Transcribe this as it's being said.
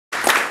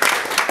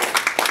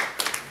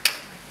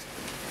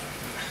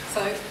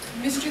So,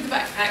 mystery of the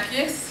backpack,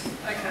 yes?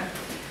 Okay.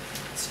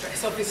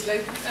 Stress, obviously.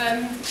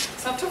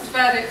 So I've talked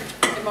about it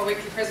in my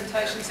weekly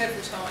presentation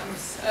several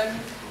times.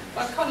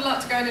 But I'd kind of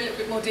like to go in a little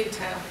bit more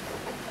detail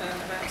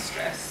about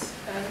stress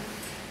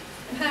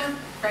and how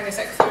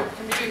craniosacral therapy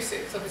can reduce it,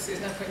 because obviously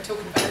there's no point in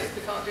talking about it if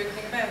we can't do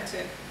anything about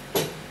it.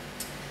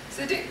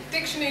 So the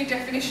dictionary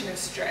definition of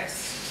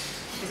stress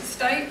is a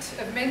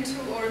state of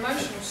mental or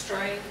emotional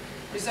strain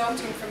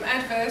resulting from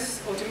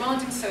adverse or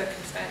demanding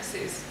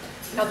circumstances,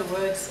 in other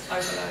words,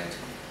 overload.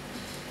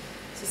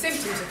 So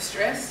symptoms of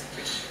stress,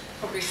 which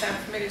probably sound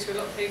familiar to a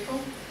lot of people: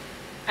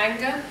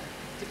 anger,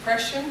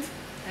 depression,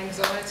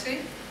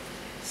 anxiety,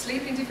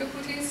 sleeping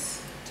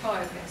difficulties,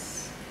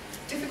 tiredness,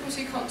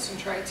 difficulty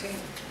concentrating,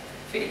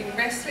 feeling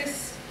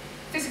restless,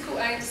 physical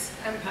aches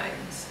and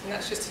pains, and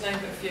that's just to name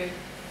a few.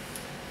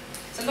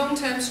 So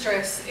long-term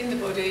stress in the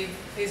body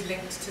is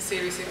linked to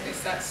serious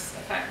illness. That's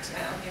a fact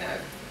now. You know,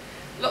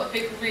 a lot of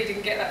people really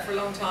didn't get that for a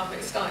long time, but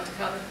it's starting to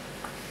kind of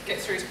get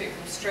through to people.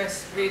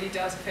 Stress really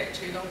does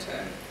affect you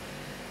long-term.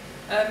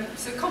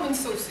 So common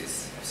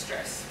sources of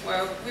stress.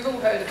 Well, we've all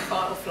heard of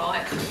fight or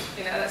flight.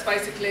 You know, that's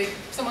basically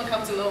if someone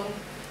comes along,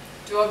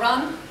 do I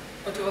run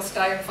or do I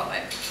stay and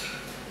fight?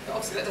 But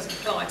obviously that doesn't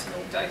apply to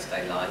normal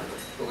day-to-day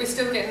life. But we're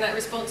still getting that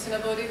response in our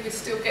body. We're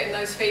still getting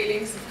those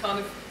feelings of kind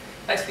of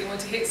basically want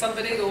to hit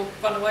somebody or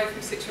run away from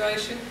a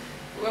situation.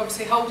 We're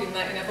obviously holding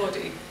that in our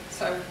body.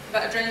 So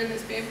that adrenaline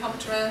that's being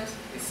pumped around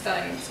is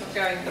staying, it's not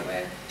going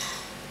anywhere.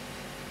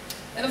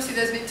 And obviously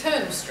there's an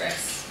internal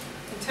stress,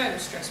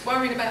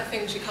 worrying about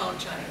things you can't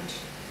change.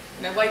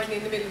 You know, waking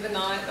in the middle of the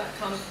night, that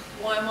kind of,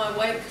 why am I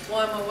awake?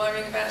 Why am I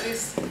worrying about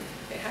this?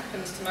 It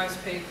happens to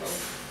most people.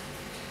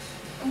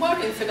 And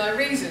worrying for no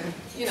reason.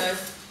 You know,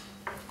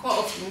 quite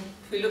often,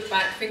 if we look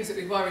back, things that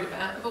we worried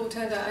about have all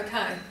turned out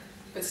okay,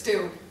 but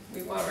still,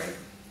 we worry.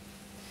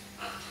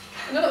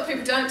 And a lot of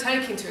people don't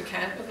take into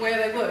account of where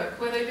they work,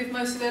 where they live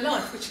most of their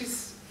life, which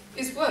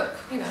is work.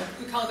 You know,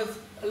 we kind of,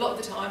 a lot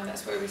of the time,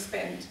 that's where we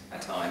spend our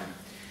time.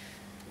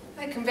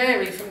 They can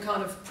vary from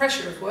kind of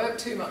pressure of work,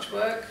 too much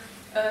work,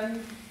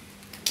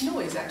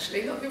 noise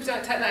actually. A lot of people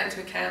don't take that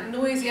into account.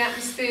 Noisy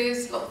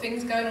atmospheres, a lot of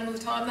things going on all the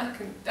time,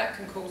 that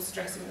can cause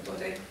stress in the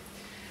body.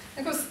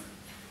 And of course,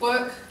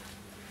 work,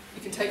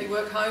 you can take your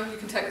work home, you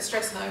can take the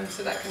stress home,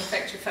 so that can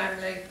affect your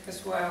family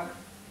as well.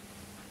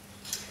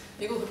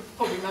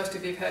 Probably most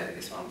of you have heard of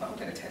this one, but I'm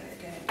going to tell it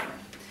again anyway.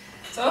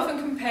 So I often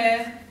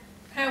compare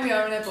how we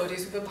are in our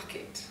bodies with a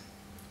bucket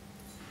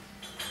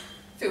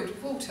filled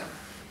with water.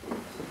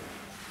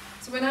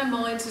 So when our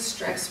minds are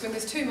stressed, when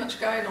there's too much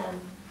going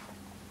on,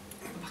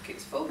 the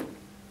bucket's full. And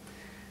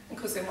of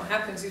course then what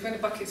happens is when the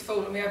bucket's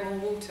full and we have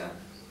more water,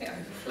 it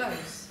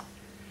overflows.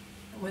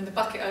 And when the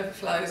bucket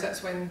overflows,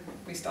 that's when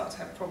we start to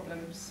have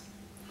problems.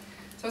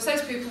 So I say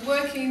to people,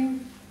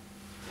 working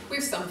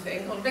with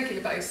something on a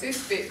regular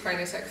basis, be it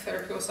craniosacral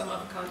therapy or some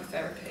other kind of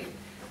therapy,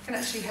 can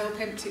actually help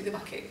empty the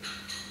bucket.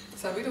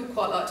 So we'd all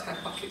quite like to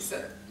have buckets that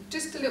are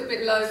just a little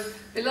bit low,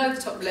 below the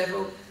top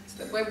level,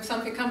 so that when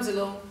something comes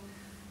along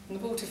and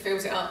the water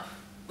fills it up,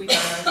 we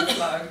don't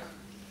overflow.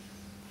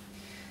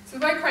 So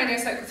the way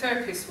craniosacral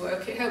therapists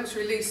work, it helps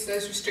release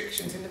those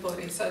restrictions in the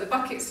body. So the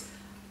bucket's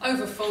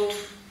overfull,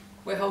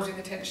 we're holding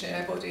the tension in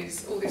our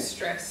bodies, all this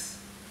stress.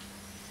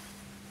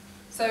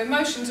 So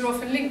emotions are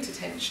often linked to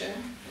tension.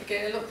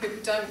 Again, a lot of people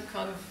don't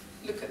kind of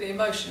look at the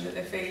emotion that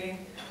they're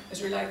feeling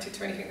as related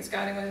to anything that's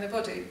going on in their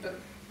body, but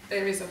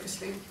there is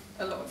obviously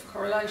a lot of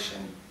correlation.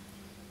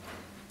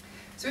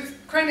 So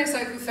with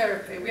craniosacral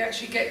therapy, we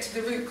actually get to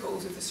the root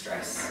cause of the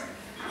stress.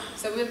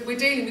 So we're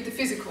dealing with the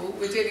physical,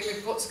 we're dealing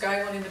with what's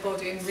going on in the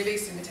body and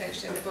releasing the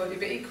tension in the body,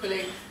 but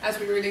equally, as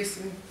we're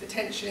releasing the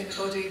tension in the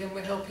body, then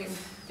we're helping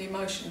the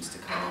emotions to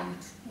calm.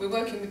 We're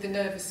working with the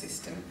nervous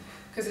system,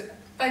 because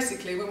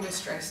basically when we're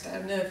stressed,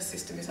 our nervous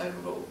system is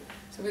overwrought.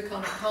 So we're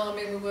kind of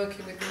calming, we're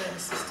working with the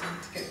nervous system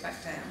to get it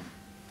back down.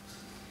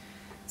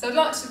 So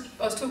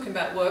I was talking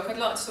about work, I'd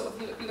like to sort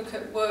of look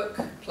at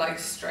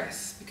workplace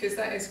stress, because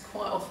that is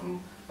quite often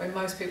when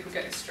most people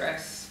get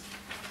stress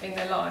in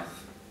their life.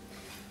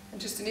 And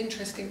just an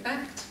interesting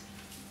fact,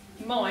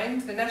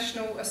 Mind, the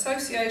National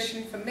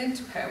Association for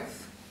Mental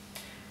Health,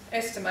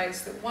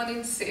 estimates that 1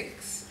 in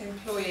 6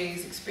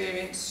 employees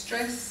experience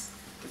stress,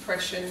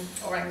 depression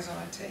or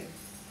anxiety.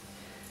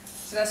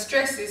 So now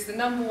stress is the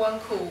 #1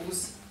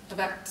 cause of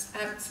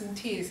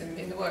absenteeism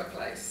in the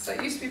workplace. So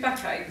it used to be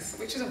backaches,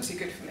 which is obviously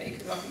good for me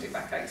because I can do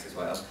backaches as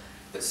well,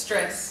 but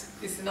stress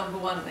is the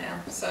 #1 now.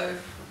 So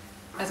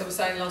as I was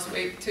saying last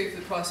week, 2 for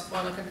the price of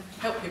 1, I can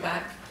help you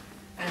back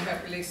and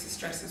help release the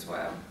stress as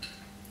well.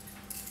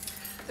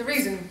 The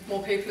reason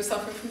more people are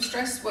suffering from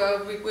stress,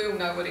 well, we all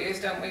know what it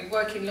is, don't we?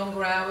 Working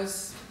longer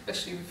hours,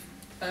 especially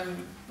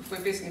if we're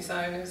business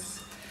owners.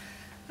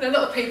 But a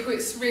lot of people,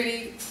 it's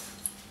really,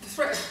 the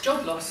threat of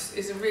job loss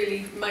is a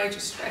really major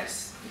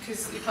stress,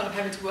 because you're kind of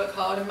having to work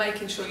hard and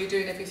making sure you're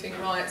doing everything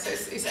right, so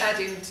it's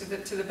adding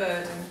to the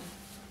burden.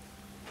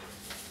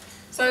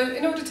 So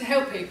in order to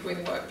help people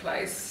in the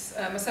workplace,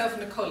 myself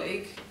and a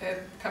colleague are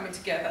coming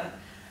together,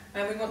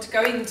 And we want to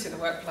go into the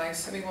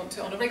workplace, and we want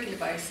to on a regular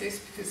basis,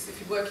 because if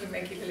you're working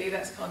regularly,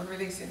 that's kind of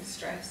releasing the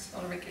stress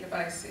on a regular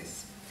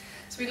basis.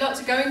 So we'd like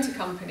to go into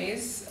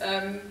companies.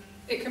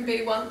 It can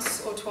be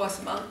once or twice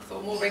a month,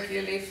 or more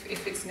regularly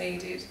if it's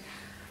needed,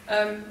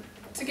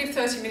 to give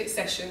 30-minute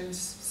sessions.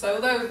 So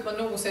although my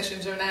normal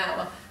sessions are an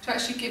hour, to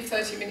actually give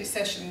 30-minute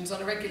sessions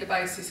on a regular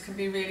basis can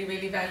be really,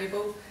 really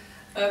valuable.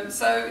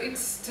 So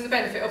it's to the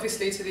benefit,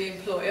 obviously, to the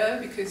employer,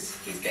 because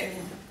he's getting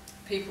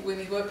people in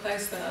the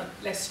workplace that are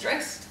less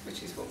stressed,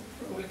 which is what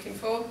we're all looking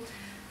for,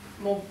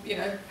 more,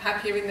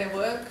 happier in their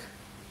work,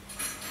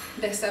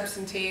 less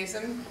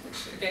absenteeism,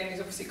 which again is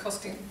obviously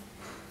costing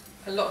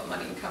a lot of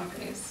money in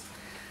companies.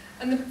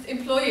 And the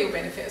employee will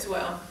benefit as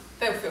well.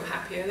 They'll feel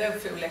happier, they'll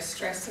feel less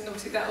stressed, and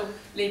obviously that will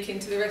leak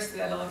into the rest of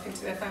their life,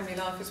 into their family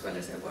life as well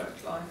as their work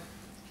life.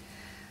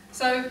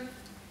 So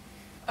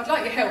I'd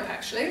like your help,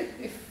 actually,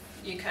 if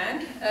you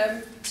can,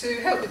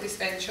 to help with this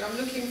venture. I'm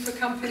looking for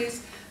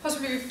companies,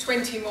 possibly with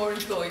 20 more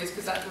employees,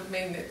 because that would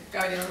mean that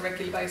going in on a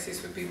regular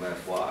basis would be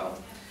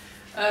worthwhile.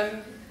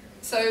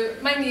 So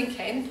mainly in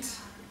Kent,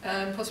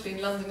 possibly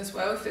in London as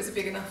well. If there's a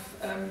big enough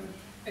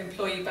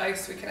employee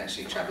base, we can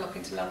actually travel up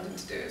into London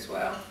to do it as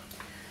well.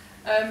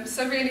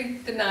 So really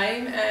the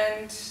name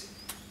and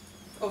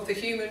of the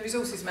human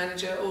resources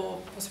manager, or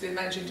possibly the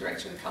managing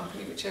director of the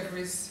company, whichever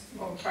is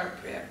more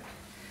appropriate.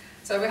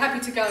 So we're happy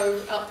to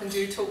go up and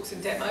do talks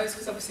and demos,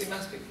 because obviously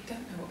most people don't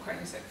know what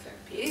craniosacral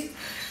is.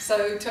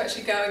 So to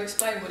actually go and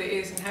explain what it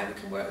is and how we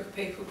can work with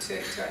people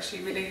to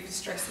actually relieve the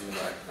stress in the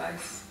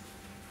workplace.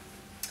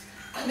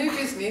 Our new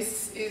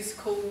business is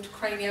called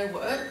Cranio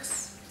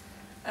Works.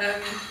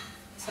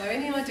 So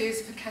any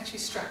ideas for catchy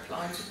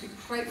straplines would be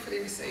gratefully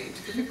received,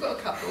 because we've got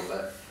a couple,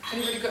 but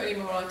anybody got any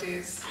more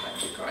ideas, that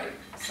would be great.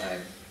 So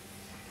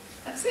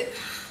that's it.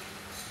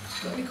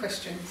 Got any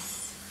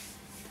questions?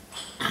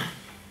 I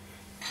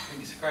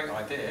think it's a great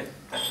idea,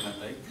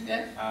 definitely.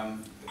 Yeah.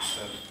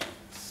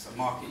 It's a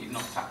market you've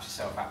not tapped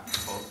yourself at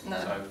before, No.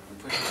 So we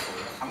push it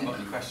forward. I haven't got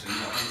any questions,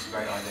 but I think it's a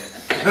great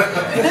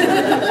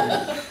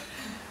idea.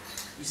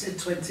 You said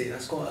 20,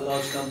 that's quite a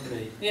large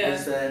company.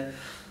 Yeah.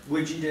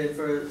 Would you do it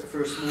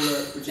for a smaller?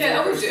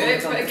 I would do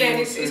it, but again,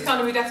 it's kind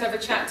of, we'd have to have a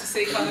chat to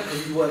see kind of.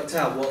 Have you worked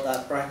out what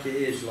that bracket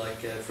is? Like,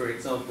 for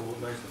example,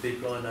 most of the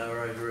people I know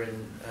are over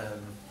in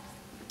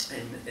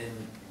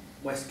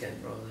West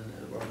Kent rather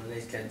than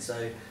East Kent, so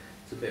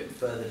it's a bit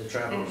further to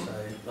travel. So,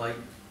 like,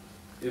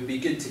 it would be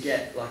good to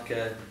get like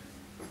a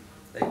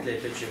clear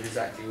picture of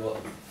exactly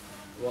what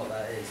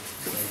that is.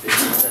 Maybe.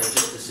 So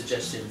just a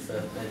suggestion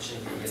for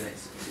mentioning it in the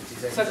next 60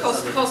 seconds.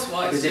 So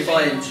cost-wise? Because if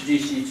I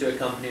introduce you to a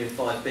company with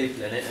 5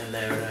 people in it and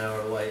they're an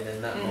hour away,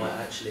 then that might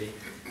actually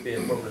be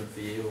a problem for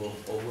you,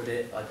 or would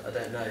it? I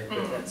don't know.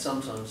 But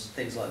sometimes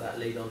things like that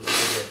lead on to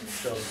bigger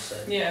jobs.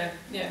 So. Yeah.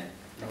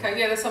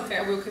 Okay, that's something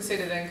I will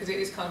consider then, because it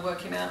is kind of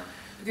working out,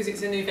 because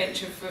it's a new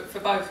venture for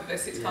both of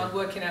us. It's kind of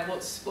working out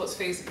what's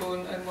feasible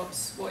and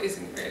what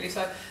isn't really.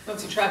 So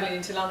obviously travelling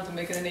into London,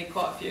 we're going to need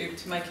quite a few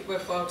to make it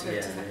worthwhile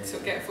to sort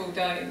of get a full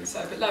day in.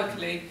 So, but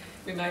locally,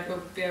 we may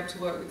well be able to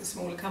work with the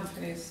smaller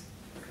companies.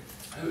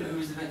 Who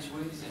is the venture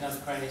with? Is it another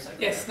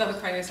craniosacral? Yes, another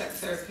craniosacral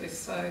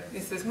therapist. So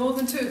yes, there's more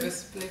than 2 of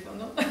us, believe it or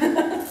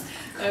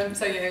not.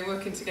 So yeah,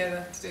 working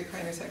together to do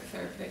craniosacral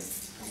therapy.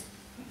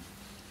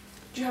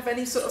 Do you have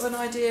any sort of an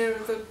idea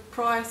of the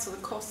price or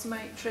the cost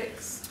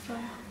matrix?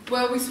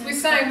 Well, we're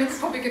saying we're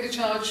probably going to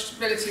charge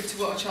relative to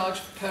what I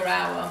charge per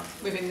hour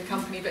within the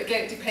company, but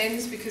again, it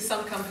depends, because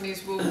some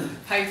companies will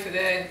pay for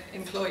their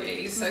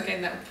employees, so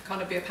again, that would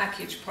kind of be a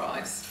package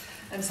price.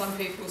 And some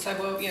people say,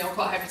 well, I'm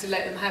quite happy to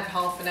let them have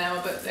half an hour,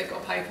 but they've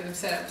got to pay for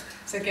themselves.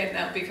 So again,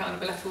 that would be kind of,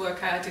 we'll have to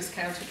work out a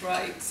discounted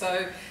rate.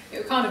 So it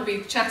will kind of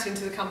be chatting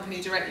to the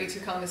company directly to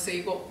kind of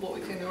see what we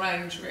can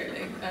arrange,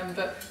 really.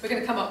 But we're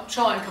going to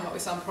try and come up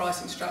with some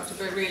pricing structure,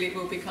 but really it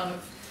will be kind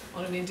of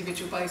on an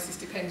individual basis,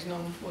 depending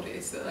on what it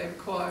is that they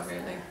require,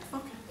 really.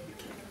 Okay.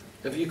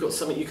 Have you got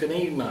something you can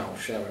email,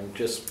 Sharon,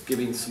 just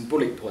giving some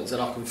bullet points,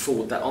 and I can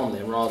forward that on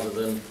then, rather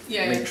than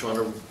me trying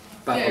to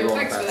babble on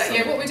thanks about for that.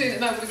 something. What we're doing at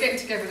the moment, we're getting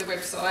together the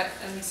website,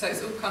 and so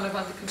it's all kind of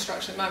under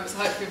construction at the moment, so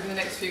hopefully within the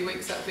next few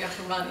weeks that'll be up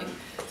and running.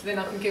 So then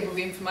I can give all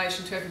the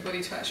information to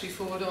everybody to actually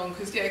forward on,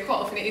 because quite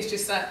often it is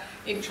just that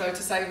intro to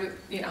say,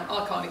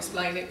 I can't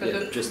explain it,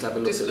 but just have a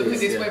look at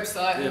this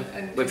website.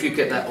 And but if you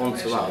get that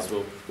onto us,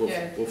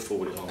 we'll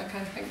forward it on.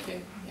 Okay, thank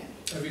you.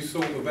 Have you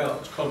thought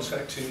about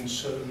contacting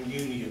certain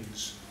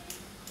unions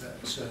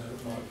that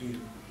might be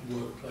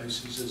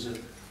workplaces as a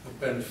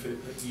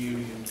benefit that the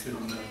union can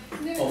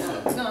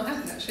offer? No, I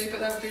haven't actually, but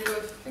that would be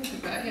worth thinking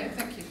about. Yeah,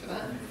 thank you for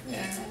that.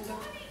 Yeah,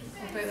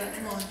 I'll bear that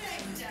in mind.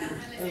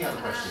 Any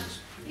other questions?